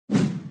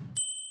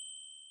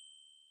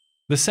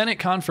The Senate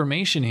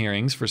confirmation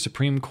hearings for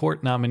Supreme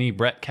Court nominee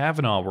Brett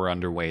Kavanaugh were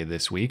underway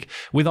this week,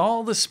 with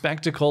all the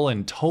spectacle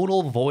and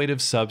total void of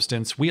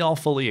substance we all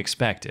fully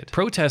expected.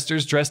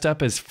 Protesters dressed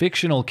up as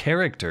fictional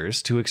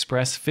characters to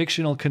express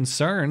fictional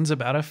concerns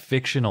about a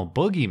fictional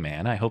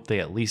boogeyman. I hope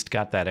they at least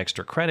got that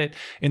extra credit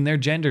in their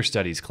gender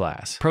studies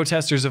class.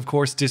 Protesters, of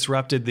course,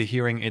 disrupted the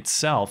hearing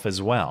itself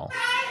as well.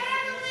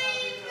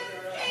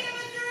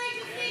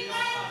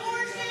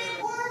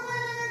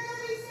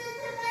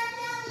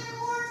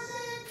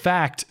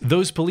 Fact,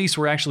 those police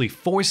were actually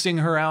forcing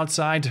her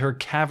outside to her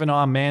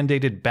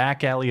Kavanaugh-mandated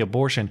back alley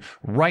abortion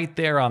right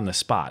there on the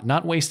spot,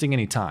 not wasting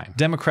any time.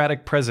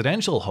 Democratic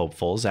presidential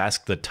hopefuls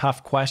asked the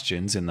tough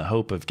questions in the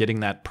hope of getting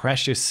that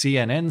precious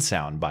CNN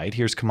soundbite.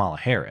 Here's Kamala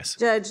Harris.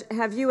 Judge,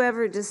 have you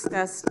ever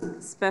discussed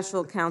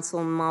Special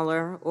Counsel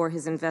Mueller or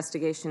his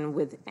investigation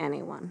with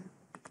anyone?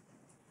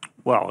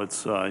 Well,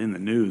 it's in the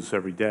news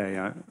every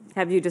day.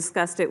 Have you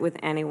discussed it with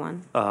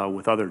anyone?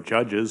 With other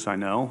judges, I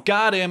know.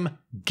 Got him.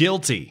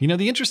 Guilty. You know,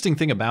 the interesting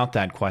thing about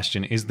that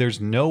question is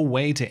there's no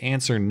way to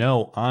answer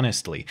no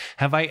honestly.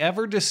 Have I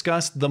ever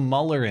discussed the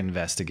Mueller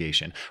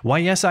investigation? Why,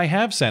 yes, I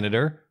have,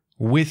 Senator.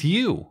 With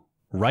you.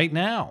 Right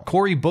now.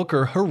 Cory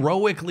Booker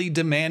heroically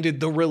demanded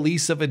the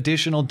release of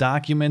additional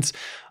documents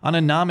on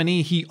a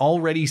nominee he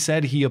already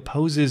said he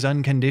opposes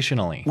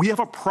unconditionally. We have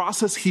a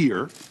process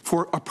here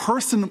for a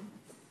person,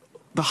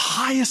 the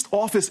highest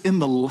office in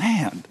the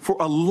land, for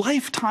a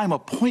lifetime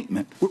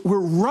appointment. We're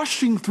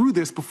rushing through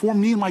this before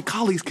me and my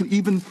colleagues can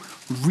even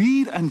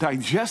read and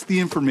digest the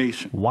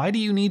information. Why do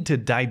you need to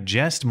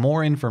digest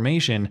more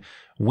information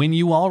when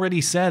you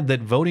already said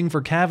that voting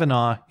for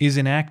Kavanaugh is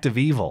an act of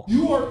evil?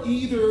 You are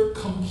either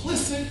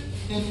complicit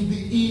in the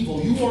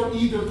evil, you are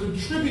either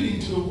contributing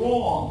to the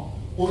wrong,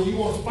 or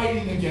you are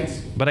fighting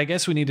against it. But I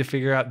guess we need to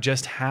figure out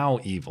just how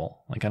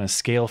evil, like on a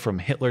scale from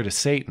Hitler to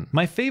Satan.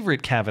 My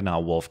favorite Kavanaugh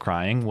wolf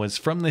crying was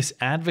from this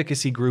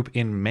advocacy group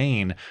in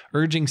Maine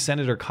urging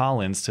Senator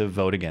Collins to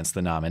vote against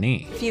the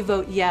nominee. If you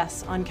vote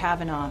yes on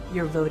Kavanaugh,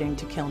 you're voting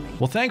to kill me.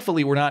 Well,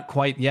 thankfully, we're not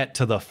quite yet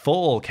to the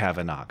full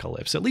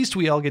Kavanaughcalypse. At least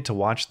we all get to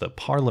watch the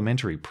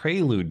parliamentary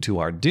prelude to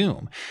our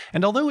doom.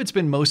 And although it's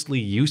been mostly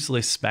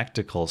useless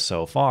spectacle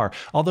so far,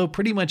 although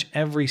pretty much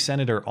every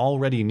senator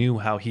already knew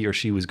how he or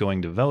she was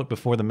going to vote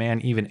before the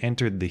man even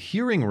entered the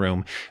hearing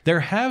room, there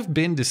have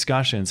been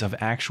discussions of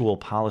actual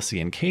policy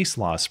and case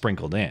law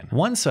sprinkled in.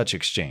 One such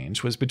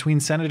exchange was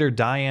between Senator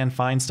Dianne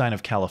Feinstein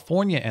of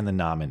California and the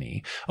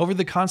nominee over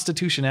the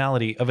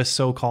constitutionality of a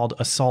so-called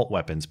assault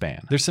weapons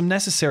ban. There's some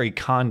necessary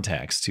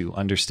context to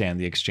understand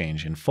the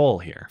exchange in full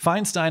here.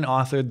 Feinstein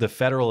authored the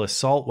federal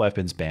assault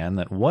weapons ban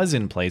that was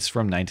in place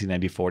from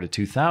 1994 to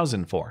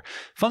 2004.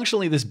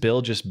 Functionally, this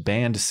bill just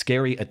banned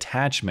scary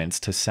attachments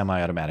to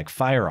semi-automatic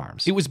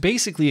firearms. It was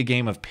basically a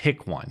game of pick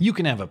one. You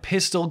can have a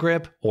pistol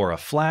grip, or a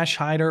flash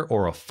hider,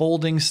 or a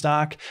folding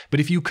stock, but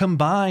if you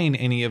combine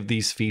any of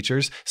these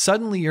features,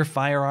 suddenly your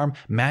firearm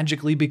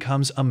magically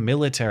becomes a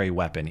military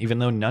weapon, even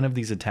though none of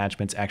these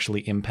attachments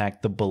actually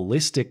impact the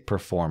ballistic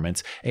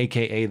performance,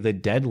 aka the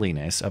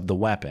deadliness of the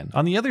weapon.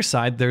 On the other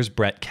side, there's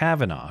Brett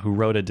Kavanaugh, who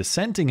wrote a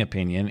dissenting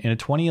opinion in a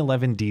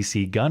 2011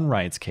 DC gun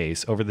rights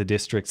case over the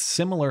district's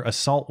similar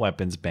assault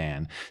weapons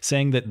ban,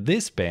 saying that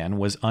this ban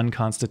was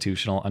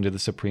unconstitutional under the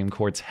Supreme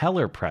Court's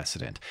Heller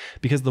precedent,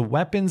 because the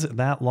weapons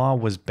that law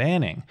was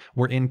banning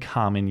were in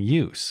common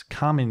use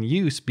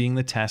being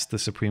the test the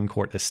Supreme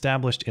Court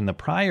established in the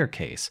prior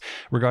case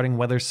regarding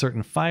whether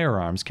certain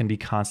firearms can be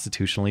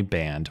constitutionally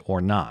banned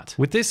or not.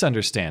 With this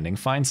understanding,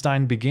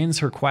 Feinstein begins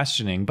her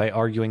questioning by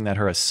arguing that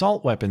her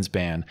assault weapons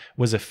ban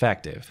was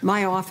effective.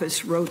 My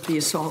office wrote the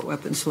assault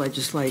weapons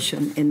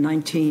legislation in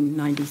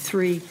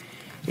 1993.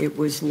 It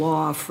was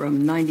law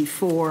from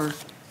 94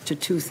 to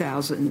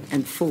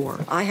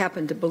 2004. I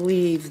happen to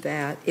believe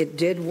that it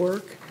did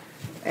work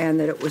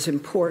and that it was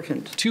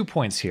important. 2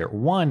 points here.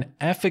 One,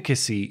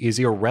 efficacy is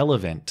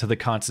irrelevant to the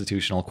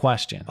constitutional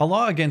question. A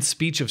law against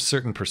speech of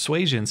certain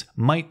persuasions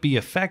might be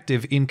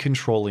effective in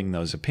controlling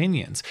those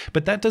opinions,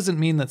 but that doesn't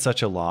mean that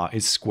such a law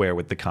is square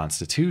with the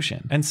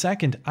Constitution. And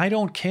second, I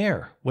don't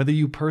care whether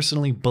you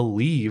personally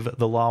believe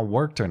the law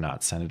worked or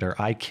not, Senator.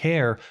 I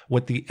care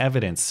what the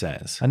evidence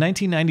says. A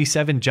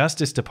 1997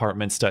 Justice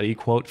Department study,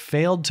 quote,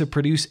 failed to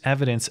produce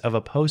evidence of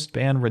a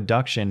post-ban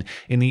reduction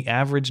in the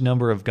average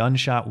number of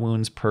gunshot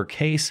wounds per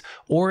case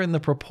or in the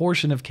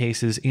proportion of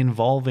cases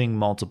involving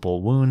multiple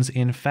wounds.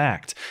 In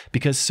fact,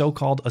 because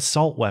so-called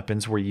assault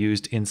weapons were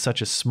used in such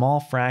a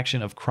small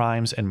fraction of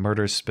crimes and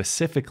murders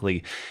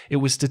specifically, it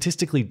was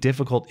statistically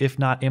difficult, if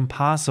not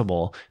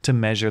impossible, to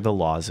measure the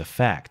law's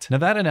effect. Now,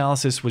 that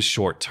analysis was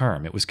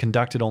short-term. It was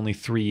conducted only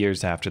 3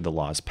 years after the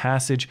law's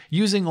passage,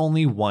 using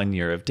only 1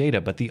 year of data,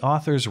 but the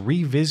authors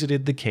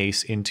revisited the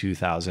case in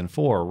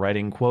 2004,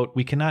 writing, quote,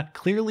 "We cannot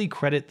clearly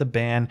credit the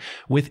ban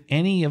with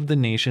any of the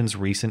nation's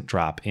recent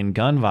drop in gun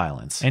gun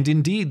violence. And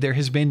indeed, there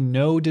has been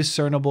no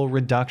discernible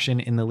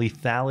reduction in the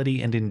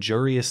lethality and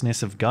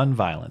injuriousness of gun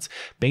violence,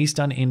 based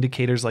on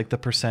indicators like the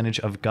percentage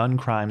of gun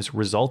crimes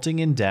resulting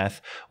in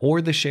death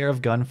or the share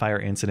of gunfire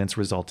incidents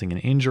resulting in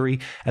injury,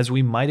 as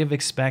we might have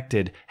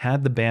expected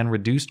had the ban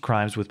reduced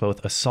crimes with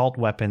both assault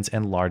weapons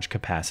and large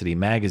capacity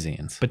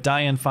magazines. But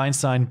Dianne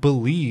Feinstein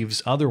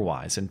believes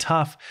otherwise, and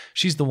tough,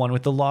 she's the one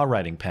with the law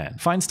writing pen.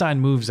 Feinstein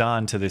moves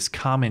on to this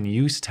common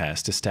use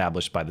test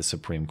established by the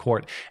Supreme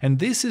Court, and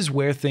this is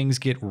where things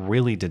get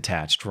really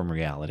detached from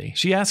reality.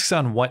 She asks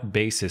on what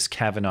basis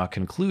Kavanaugh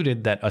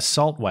concluded that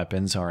assault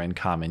weapons are in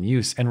common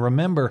use, and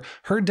remember,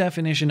 her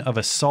definition of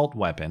assault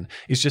weapon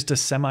is just a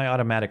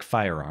semi-automatic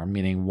firearm,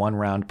 meaning 1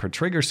 round per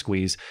trigger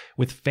squeeze,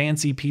 with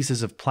fancy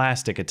pieces of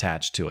plastic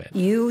attached to it.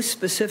 You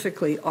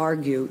specifically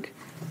argued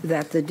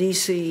that the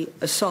D.C.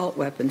 assault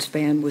weapons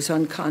ban was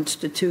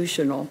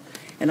unconstitutional,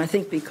 and I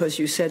think because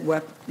you said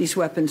these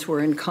weapons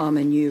were in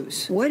common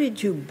use. What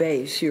did you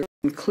base your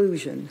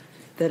conclusion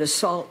that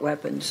assault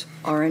weapons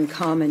are in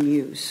common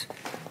use?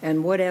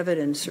 And what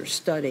evidence or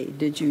study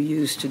did you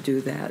use to do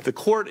that? The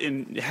court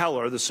in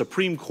Heller, the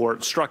Supreme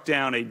Court, struck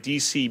down a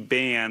D.C.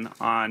 ban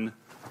on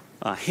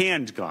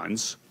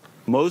handguns,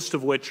 most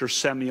of which are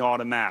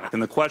semi-automatic.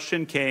 And the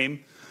question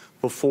came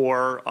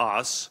before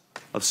us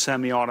of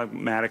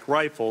semi-automatic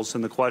rifles,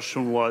 and the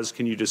question was,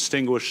 can you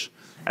distinguish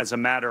as a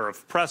matter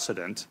of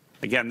precedent?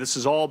 Again, this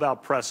is all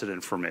about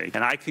precedent for me.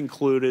 And I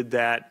concluded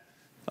that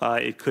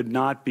it could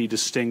not be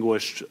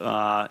distinguished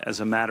as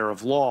a matter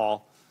of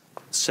law,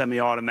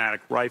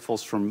 semi-automatic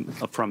rifles from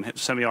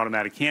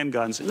semi-automatic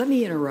handguns. Let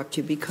me interrupt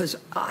you because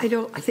I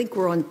think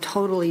we're on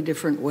totally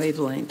different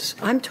wavelengths.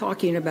 I'm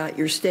talking about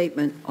your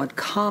statement on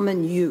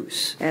common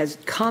use, as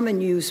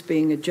common use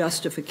being a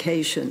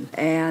justification,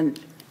 and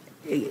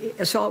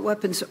assault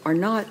weapons are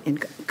not in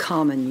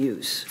common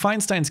use.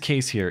 Feinstein's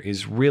case here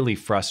is really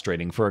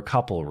frustrating for a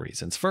couple of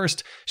reasons.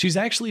 First, she's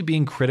actually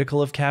being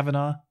critical of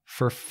Kavanaugh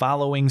for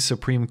following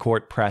Supreme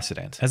Court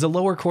precedent. As a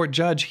lower court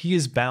judge, he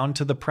is bound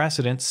to the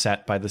precedent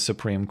set by the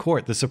Supreme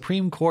Court. The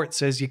Supreme Court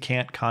says you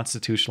can't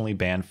constitutionally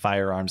ban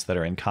firearms that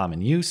are in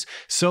common use,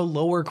 so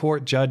lower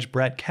court Judge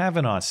Brett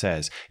Kavanaugh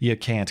says you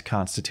can't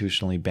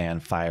constitutionally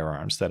ban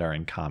firearms that are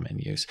in common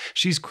use.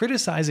 She's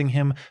criticizing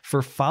him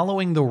for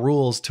following the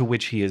rules to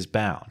which he is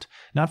bound,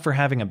 not for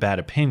having a bad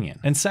opinion.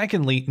 And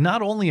secondly,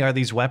 not only are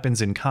these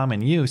weapons in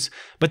common use,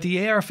 but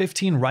the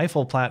AR-15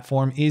 rifle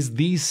platform is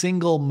the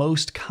single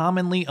most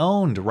commonly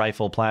owned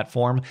rifle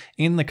platform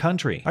in the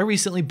country. I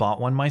recently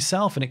bought one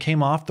myself, and it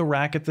came off the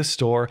rack at the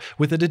store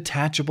with a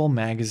detachable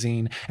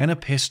magazine and a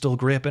pistol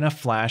grip and a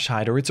flash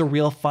hider. It's a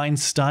real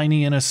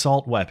Feinsteinian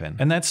assault weapon.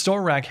 And that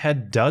store rack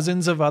had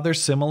dozens of other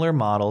similar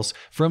models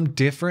from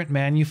different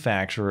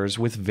manufacturers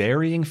with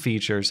varying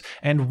features.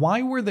 And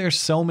why were there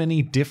so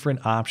many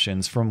different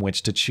options from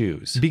which to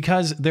choose?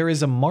 Because there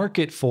is a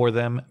market for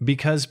them,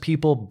 because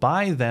people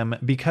buy them,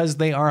 because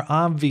they are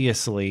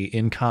obviously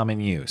in common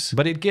use.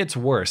 But it gets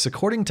worse.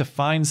 According to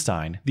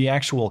Feinstein, the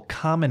actual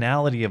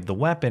commonality of the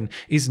weapon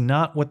is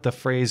not what the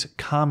phrase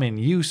common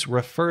use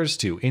refers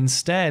to.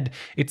 Instead,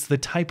 it's the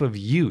type of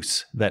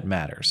use that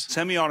matters.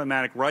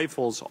 Semi-automatic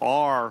rifles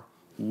are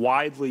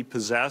widely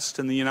possessed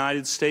in the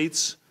United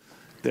States.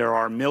 There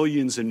are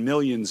millions and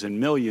millions and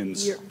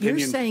millions. You're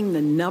saying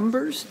the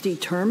numbers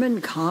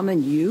determine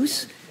common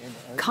use?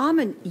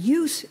 Common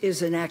use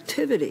is an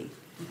activity.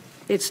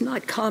 It's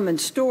not common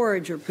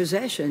storage or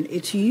possession,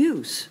 it's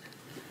use.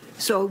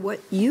 So what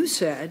you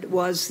said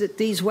was that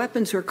these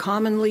weapons are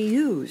commonly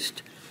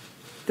used.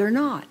 They're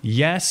not.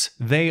 Yes,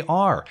 they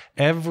are.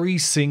 Every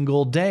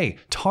single day.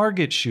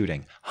 Target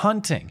shooting,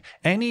 hunting,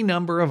 any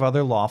number of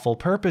other lawful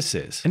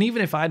purposes. And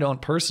even if I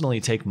don't personally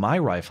take my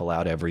rifle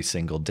out every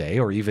single day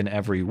or even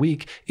every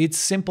week, its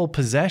simple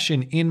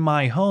possession in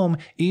my home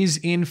is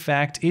in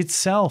fact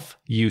itself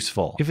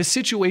useful. If a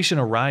situation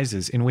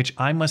arises in which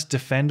I must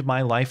defend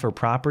my life or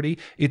property,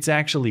 it's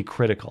actually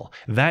critical.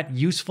 That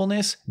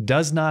usefulness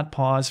does not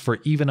pause for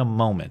even a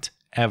moment,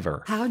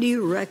 ever. How do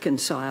you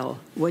reconcile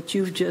what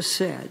you've just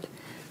said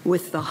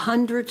with the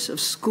hundreds of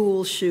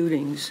school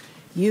shootings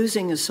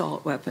using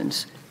assault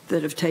weapons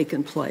that have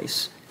taken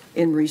place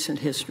in recent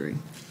history?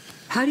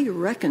 How do you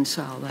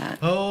reconcile that?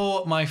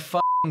 Oh my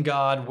fucking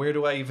God, where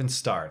do I even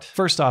start?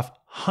 First off,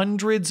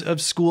 hundreds of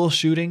school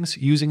shootings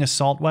using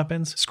assault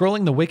weapons.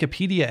 Scrolling the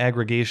Wikipedia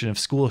aggregation of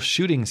school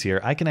shootings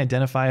here, I can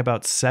identify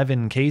about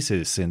 7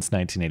 cases since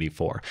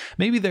 1984.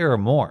 Maybe there are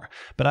more,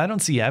 but I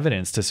don't see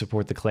evidence to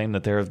support the claim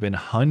that there have been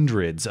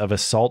hundreds of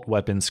assault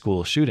weapon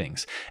school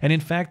shootings. And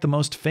in fact, the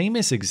most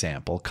famous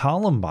example,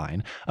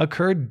 Columbine,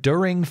 occurred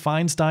during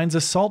Feinstein's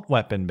assault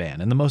weapon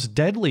ban. And the most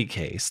deadly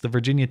case, the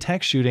Virginia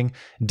Tech shooting,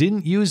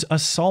 didn't use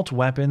assault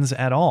weapons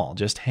at all,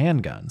 just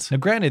handguns. Now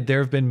granted, there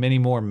have been many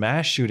more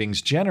mass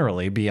shootings generally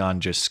generally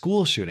beyond just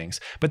school shootings,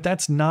 but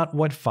that's not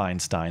what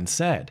Feinstein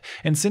said.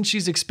 And since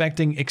she's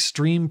expecting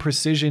extreme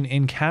precision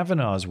in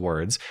Kavanaugh's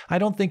words, I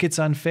don't think it's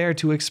unfair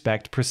to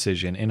expect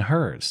precision in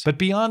hers. But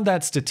beyond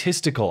that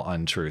statistical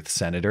untruth,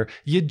 Senator,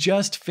 you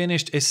just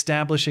finished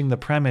establishing the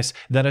premise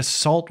that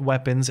assault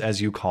weapons,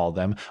 as you call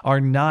them,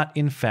 are not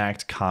in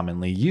fact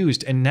commonly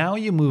used, and now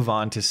you move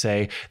on to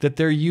say that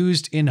they're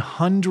used in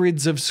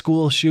hundreds of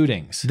school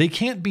shootings. They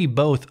can't be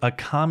both a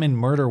common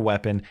murder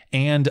weapon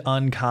and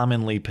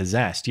uncommonly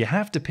possessed. You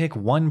have to pick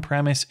one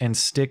premise and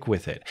stick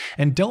with it.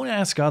 And don't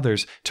ask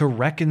others to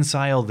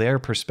reconcile their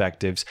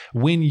perspectives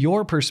when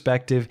your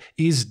perspective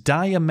is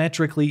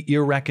diametrically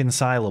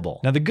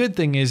irreconcilable. Now, the good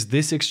thing is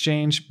this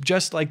exchange,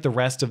 just like the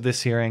rest of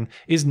this hearing,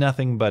 is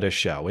nothing but a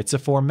show. It's a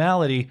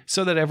formality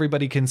so that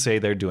everybody can say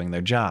they're doing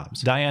their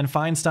jobs. Dianne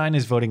Feinstein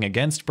is voting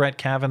against Brett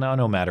Kavanaugh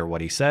no matter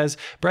what he says.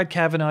 Brett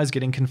Kavanaugh is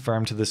getting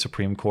confirmed to the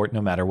Supreme Court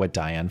no matter what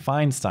Dianne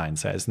Feinstein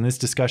says. And this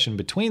discussion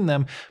between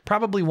them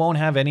probably won't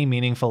have any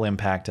meaningful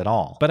impact at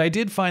all. But I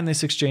did find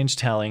this exchange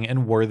telling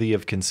and worthy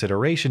of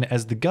consideration,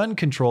 as the gun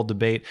control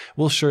debate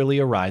will surely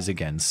arise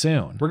again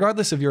soon.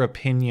 Regardless of your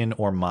opinion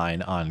or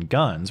mine on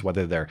guns,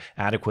 whether they're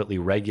adequately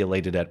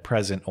regulated at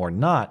present or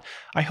not,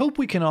 I hope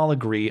we can all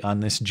agree on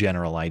this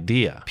general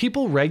idea.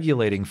 People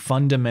regulating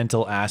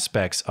fundamental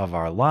aspects of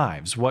our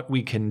lives, what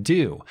we can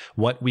do,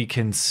 what we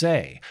can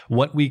say,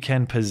 what we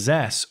can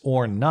possess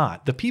or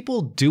not, the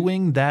people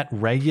doing that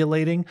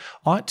regulating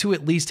ought to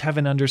at least have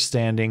an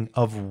understanding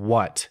of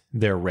what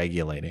they're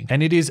regulating.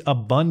 And it is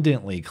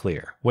abundantly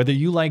clear, whether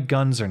you like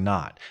guns or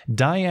not,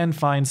 Dianne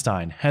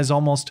Feinstein has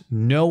almost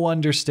no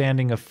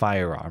understanding of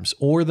firearms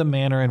or the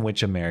manner in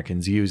which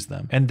Americans use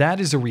them. And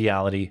that is a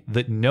reality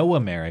that no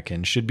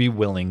American should be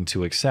willing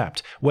to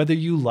accept. Whether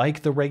you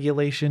like the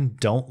regulation,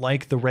 don't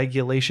like the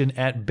regulation,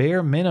 at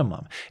bare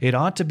minimum, it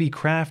ought to be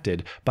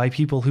crafted by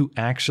people who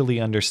actually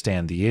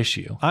understand the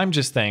issue. I'm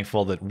just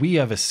thankful that we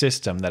have a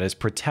system that has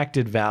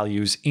protected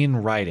values in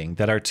writing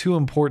that are too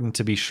important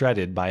to be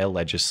shredded by a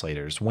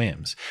legislator's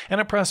whims,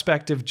 and a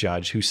prospective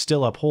judge who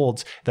still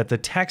upholds that the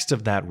text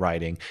of that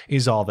writing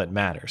is all that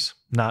matters,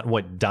 not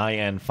what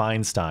Dianne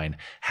Feinstein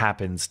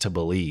happens to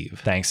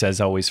believe. Thanks as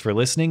always for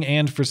listening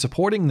and for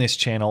supporting this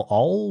channel.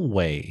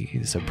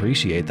 Always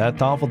appreciate that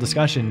thoughtful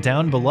discussion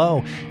down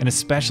below, and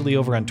especially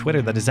over on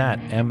Twitter, that is at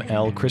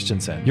ML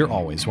Christiansen. You're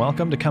always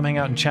welcome to come hang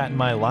out and chat in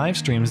my live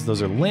streams.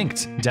 Those are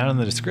linked down in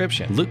the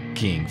description.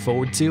 Looking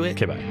forward to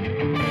it. Okay,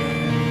 bye.